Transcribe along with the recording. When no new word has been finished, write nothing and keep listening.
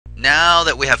Now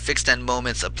that we have fixed end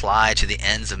moments applied to the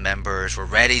ends of members, we're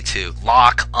ready to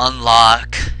lock,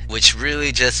 unlock, which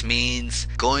really just means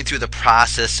going through the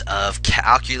process of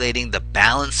calculating the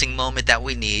balancing moment that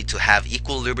we need to have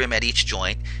equilibrium at each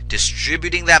joint,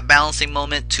 distributing that balancing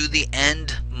moment to the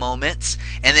end moments,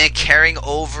 and then carrying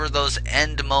over those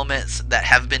end moments that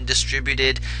have been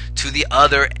distributed to the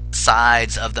other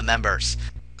sides of the members.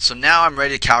 So now I'm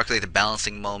ready to calculate the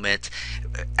balancing moment.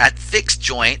 At fixed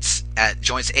joints, at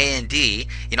joints A and D,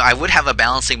 I would have a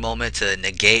balancing moment to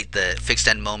negate the fixed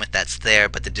end moment that's there,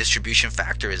 but the distribution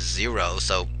factor is 0,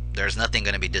 so there's nothing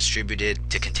going to be distributed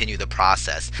to continue the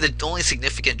process. The only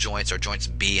significant joints are joints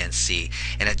B and C.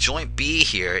 And at joint B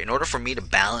here, in order for me to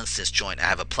balance this joint, I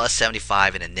have a plus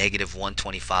 75 and a negative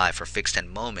 125 for fixed end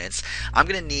moments. I'm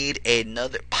going to need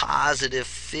another positive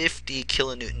 50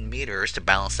 kilonewton meters to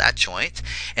balance that joint.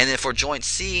 And then for joint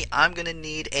C, I'm going to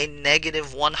need a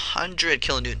negative 100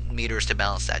 kilonewton meters to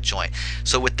balance that joint.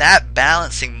 So with that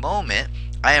balancing moment,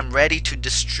 I am ready to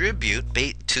distribute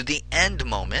to the end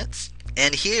moments.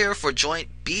 And here for joint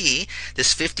B,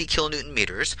 this 50 kilonewton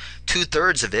meters,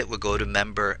 2/3 of it would go to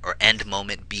member or end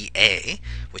moment BA,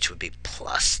 which would be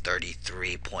plus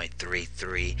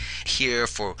 33.33. Here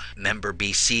for member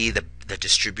BC, the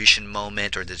distribution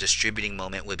moment or the distributing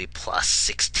moment would be plus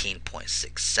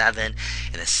 16.67.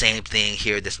 And the same thing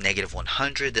here, this negative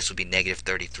 100, this would be negative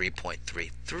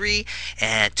 33.33.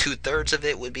 And 2/3 of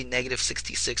it would be negative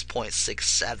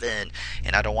 66.67.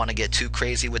 And I don't want to get too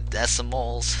crazy with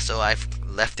decimals, so I've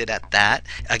left it at that.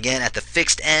 Again, at the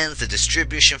fixed ends, the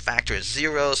distribution factor is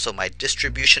 0, so my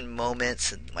distribution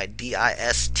moments, my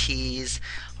DISTs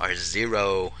are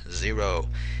 0, 0.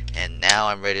 And now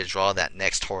I'm ready to draw that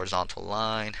next horizontal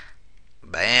line.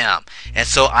 Bam! And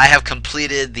so I have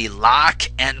completed the lock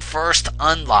and first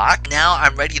unlock. Now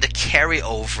I'm ready to carry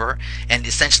over and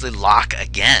essentially lock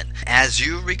again. As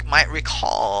you might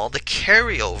recall, the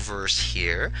carryovers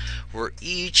here were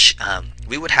each,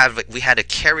 we had a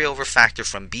carryover factor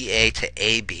from BA to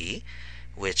AB,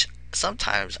 which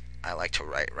sometimes I like to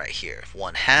write right here,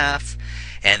 1/2.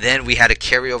 And then we had a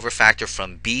carryover factor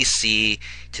from BC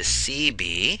to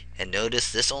CB. And notice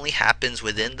this only happens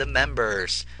within the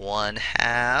members,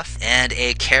 1/2. And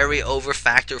a carryover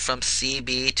factor from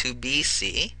CB to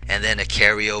BC. And then a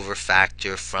carryover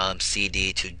factor from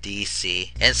CD to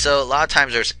DC. And so a lot of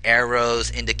times there's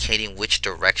arrows indicating which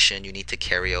direction you need to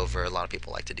carry over. A lot of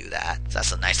people like to do that. So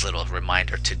that's a nice little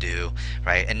reminder to do,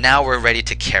 right? And now we're ready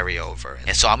to carry over.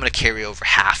 And so I'm going to carry over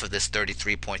half of this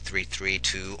 33.33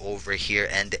 to over here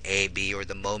end AB, or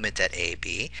the moment at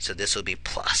AB. So this will be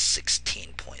plus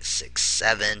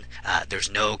 16.67. There's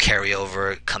no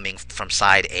carryover coming from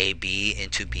side AB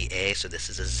into BA, so this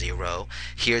is a 0.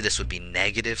 Here this would be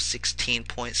negative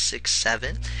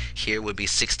 16.67. Here would be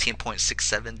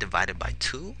 16.67 divided by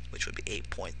 2, which would be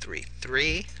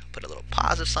 8.33. Put a little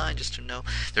positive sign just to know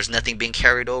there's nothing being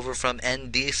carried over from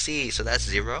NDC, so that's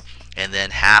 0. And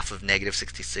then half of negative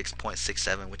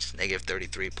 66.67, which is negative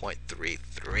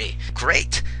 33.33.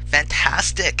 Great!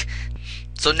 Fantastic!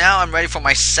 So now I'm ready for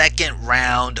my second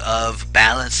round of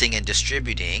balancing and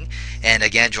distributing. And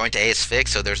again, joint A is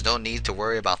fixed, so there's no need to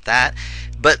worry about that.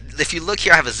 But if you look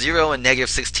here, I have a 0 and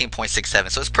negative 16.67.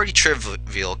 So it's pretty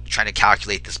trivial trying to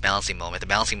calculate this balancing moment. The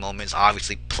balancing moment is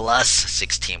obviously plus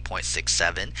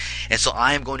 16.67. And so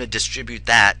I am going to distribute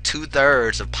that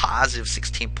 2/3 of positive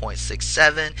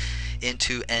 16.67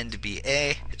 into end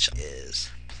BA, which is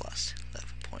plus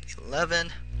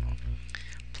 11.11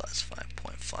 plus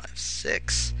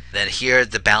 5.56. Then here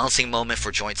the balancing moment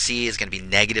for joint C is going to be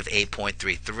negative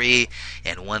 8.33,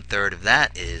 and 1/3 of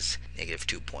that is negative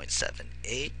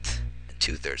 2.78, and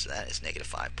 2/3 of that is negative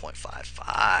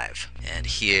 5.55. And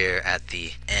here at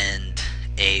the end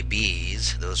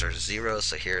ABs, those are 0,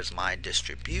 so here's my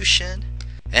distribution.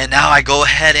 And now I go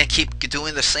ahead and keep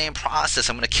doing the same process.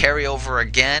 I'm going to carry over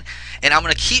again, and I'm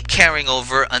going to keep carrying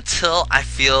over until I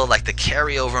feel like the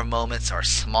carryover moments are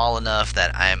small enough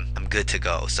that I'm good to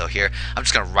go. So here, I'm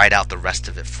just going to write out the rest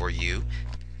of it for you.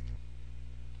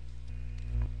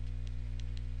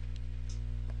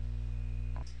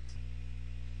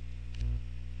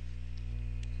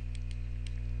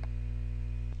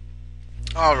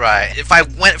 Alright, if I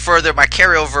went further, my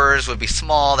carryovers would be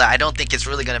small, that I don't think it's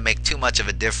really going to make too much of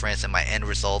a difference in my end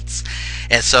results.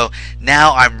 And so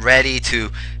now I'm ready to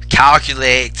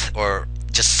calculate or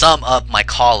just sum up my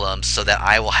columns so that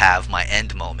I will have my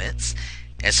end moments.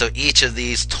 And so each of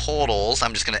these totals,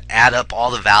 I'm just going to add up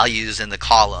all the values in the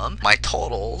column. My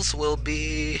totals will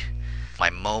be, my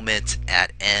moment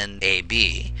at end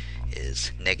AB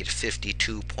is negative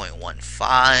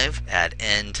 52.15, at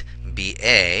end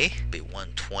MBA be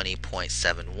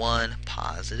 120.71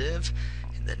 positive,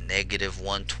 and the negative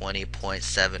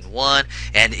 120.71.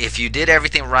 And if you did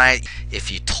everything right, if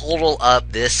you total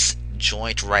up this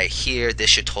joint right here,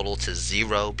 this should total to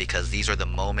 0 because these are the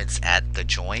moments at the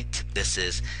joint. This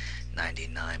is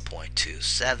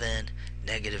 99.27,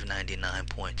 negative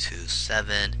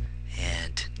 99.27,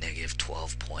 and negative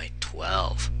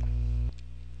 12.12.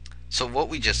 So what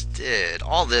we just did,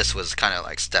 all this was kind of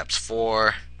like steps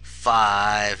 4,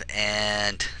 5,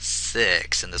 and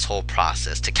 6 in this whole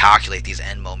process to calculate these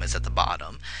end moments at the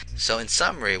bottom. So in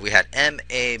summary, we had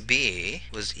MAB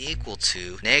was equal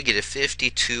to negative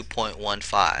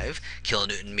 52.15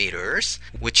 kilonewton meters,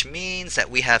 which means that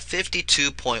we have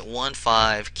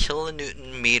 52.15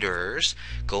 kilonewton meters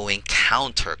going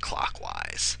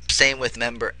counterclockwise. Same with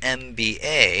member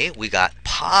MBA, we got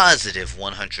positive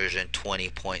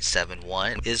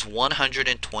 120.71 is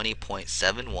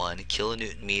 120.71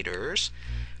 kilonewton meters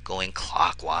going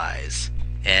clockwise.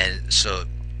 And so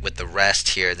with the rest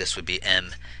here, this would be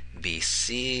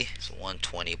MBC, so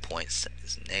 120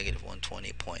 is negative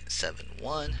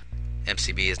 120.71.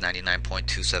 MCB is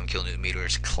 99.27 kilonewton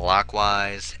meters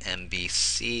clockwise.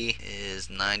 MBC is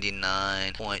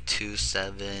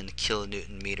 99.27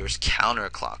 kilonewton meters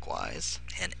counterclockwise.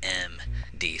 And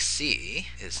MDC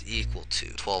is equal to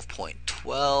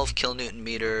 12.12 kilonewton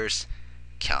meters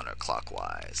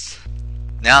counterclockwise.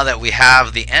 Now that we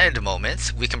have the end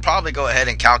moments, we can probably go ahead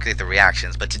and calculate the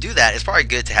reactions. But to do that, it's probably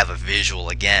good to have a visual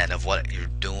again of what you're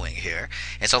doing here.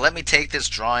 And so let me take this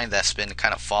drawing that's been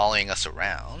kind of following us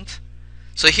around.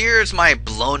 So here's my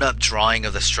blown up drawing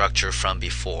of the structure from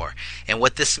before. And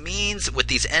what this means with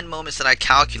these end moments that I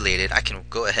calculated, I can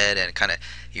go ahead and kind of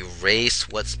erase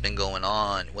what's going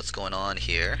on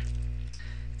here.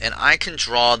 And I can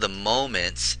draw the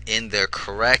moments in their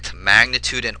correct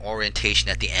magnitude and orientation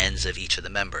at the ends of each of the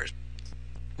members.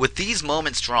 With these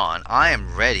moments drawn, I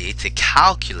am ready to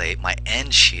calculate my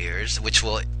end shears, which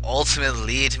will ultimately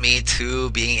lead me to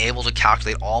being able to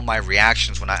calculate all my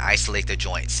reactions when I isolate the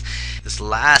joints. This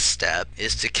last step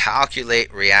is to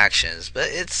calculate reactions, but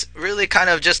it's really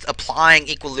kind of just applying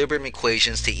equilibrium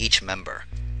equations to each member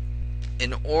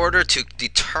in order to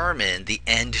determine the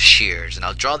end shears. And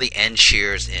I'll draw the end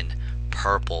shears in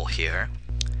purple here.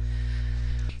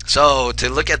 So to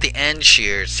look at the end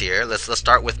shears here, let's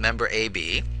start with member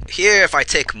AB. Here, if I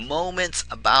take moments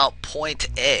about point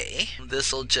A,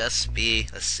 this will just be,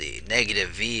 let's see, negative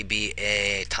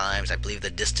VBA times, I believe the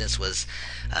distance was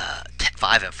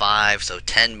 5 and 5, so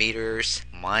 10 meters,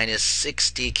 minus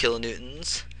 60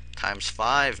 kilonewtons times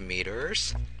 5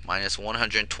 meters, minus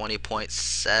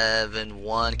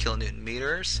 120.71 kilonewton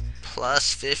meters,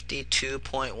 plus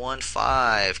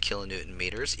 52.15 kilonewton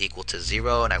meters equal to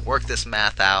 0. And I work this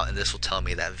math out, and this will tell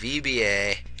me that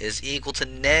VBA is equal to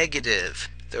negative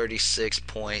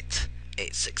 36.86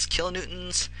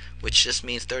 kilonewtons, which just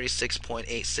means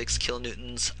 36.86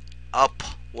 kilonewtons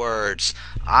upwards,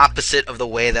 opposite of the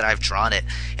way that I've drawn it.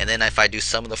 And then if I do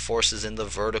sum of the forces in the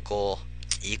vertical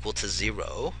equal to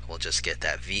 0, we'll just get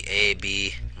that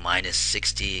VAB minus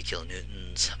 60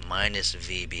 kilonewtons minus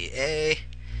VBA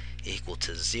equal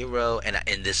to 0. And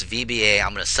in this VBA,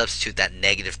 I'm going to substitute that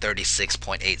negative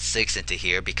 36.86 into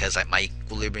here because my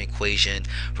equilibrium equation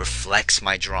reflects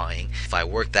my drawing. If I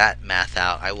work that math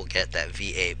out, I will get that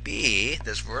VAB,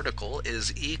 this vertical,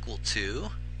 is equal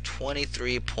to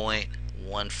 23.14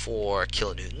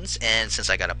 kilonewtons. And since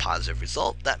I got a positive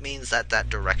result, that means that that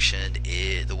direction,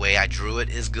 the way I drew it,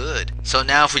 is good. So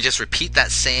now if we just repeat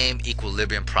that same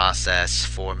equilibrium process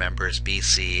for members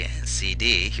BC and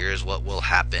CD, here's what will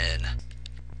happen.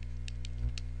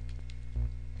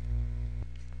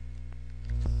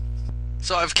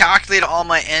 So I've calculated all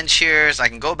my end shears. I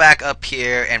can go back up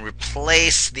here and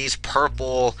replace these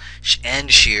purple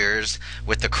end shears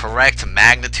with the correct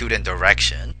magnitude and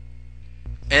direction.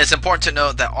 And it's important to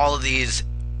note that all of these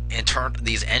end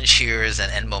shears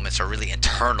and end moments are really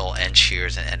internal end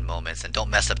shears and end moments, and don't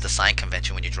mess up the sign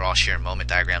convention when you draw shear and moment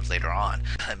diagrams later on.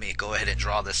 Let me go ahead and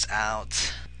draw this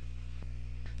out.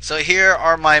 So here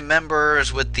are my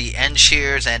members with the end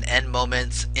shears and end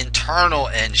moments, internal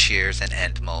end shears and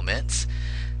end moments.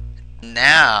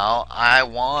 Now I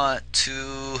want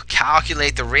to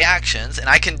calculate the reactions, and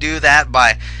I can do that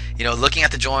by looking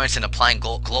at the joints and applying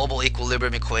global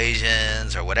equilibrium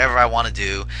equations or whatever I want to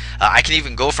do. I can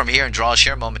even go from here and draw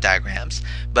shear moment diagrams.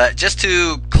 But just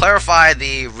to clarify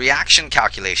the reaction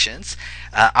calculations,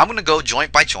 I'm going to go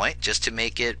joint by joint just to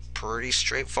make it pretty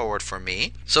straightforward for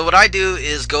me. So what I do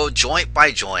is go joint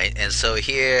by joint. And so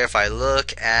here, if I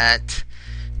look at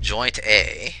joint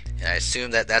A, And I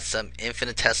assume that that's some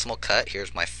infinitesimal cut.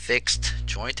 Here's my fixed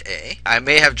joint A. I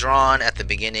may have drawn at the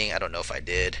beginning, I don't know if I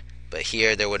did, but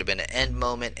here there would have been an end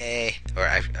moment A, or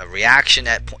a reaction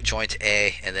at joint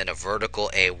A, and then a vertical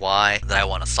AY that I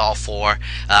want to solve for.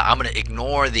 I'm going to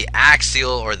ignore the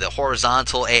axial or the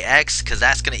horizontal AX because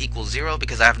that's going to equal 0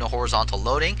 because I have no horizontal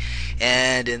loading.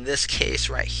 And in this case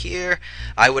right here,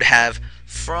 I would have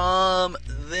from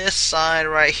this side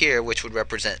right here, which would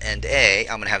represent end A,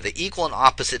 I'm going to have the equal and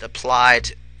opposite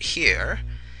applied here.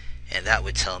 And that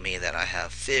would tell me that I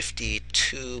have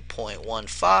 52.15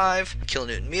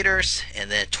 kilonewton meters and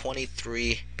then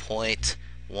 23.14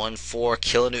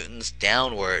 kilonewtons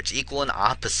downwards, equal and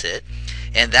opposite.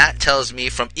 And that tells me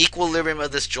from equilibrium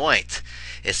of this joint.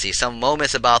 You see, some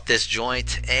moments about this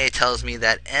joint A tells me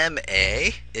that MA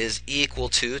is equal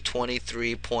to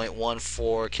 23.14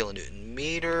 kilonewton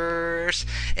meters,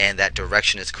 and that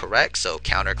direction is correct, so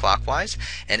counterclockwise.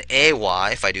 And AY,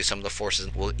 if I do some of the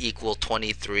forces, will equal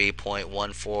 23.14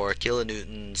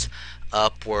 kilonewtons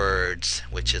upwards,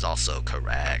 which is also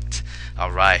correct.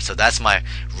 Alright, so that's my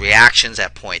reactions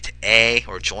at point A,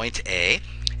 or joint A.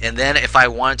 And then if I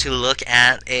wanted to look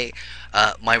at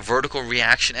my vertical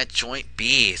reaction at joint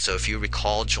B, so if you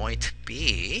recall joint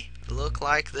B, it looked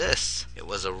like this. It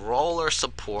was a roller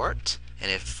support, and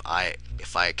if I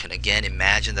can again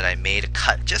imagine that I made a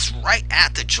cut just right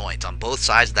at the joint on both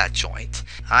sides of that joint,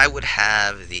 I would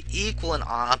have the equal and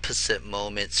opposite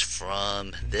moments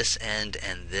from this end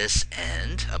and this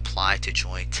end apply to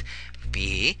joint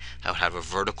B. I would have a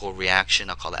vertical reaction,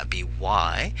 I'll call that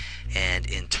BY, and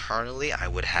internally I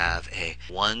would have a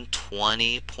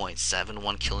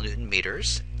 120.71 kilonewton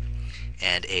meters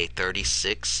and a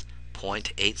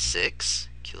 36.86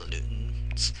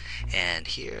 kilonewtons, and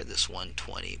here this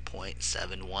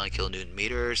 120.71 kilonewton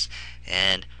meters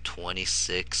and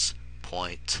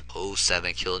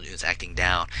 26.07 kilonewtons acting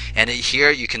down. And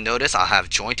here you can notice I'll have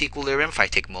joint equilibrium if I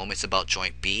take moments about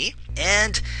joint B,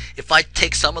 and if I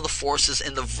take some of the forces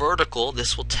in the vertical,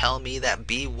 this will tell me that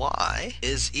BY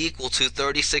is equal to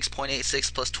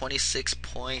 36.86 plus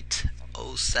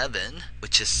 26.07,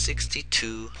 which is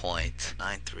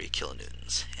 62.93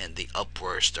 kilonewtons, and the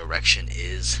upwards direction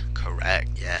is correct.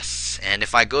 Yes. And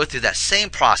if I go through that same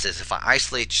process, if I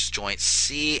isolate joints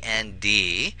C and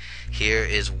D, here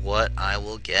is what I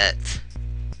will get.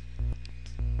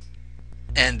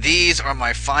 And these are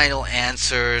my final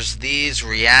answers. These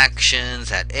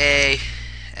reactions at A,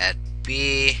 at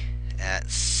B, at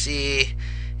C,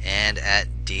 and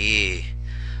at D.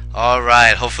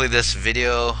 Alright, hopefully this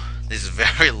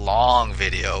very long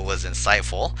video was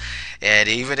insightful. And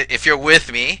even if you're with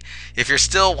me, if you're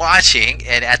still watching,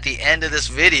 and at the end of this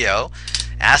video,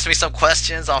 ask me some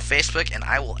questions on Facebook and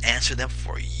I will answer them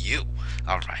for you.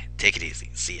 Alright, take it easy.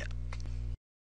 See ya.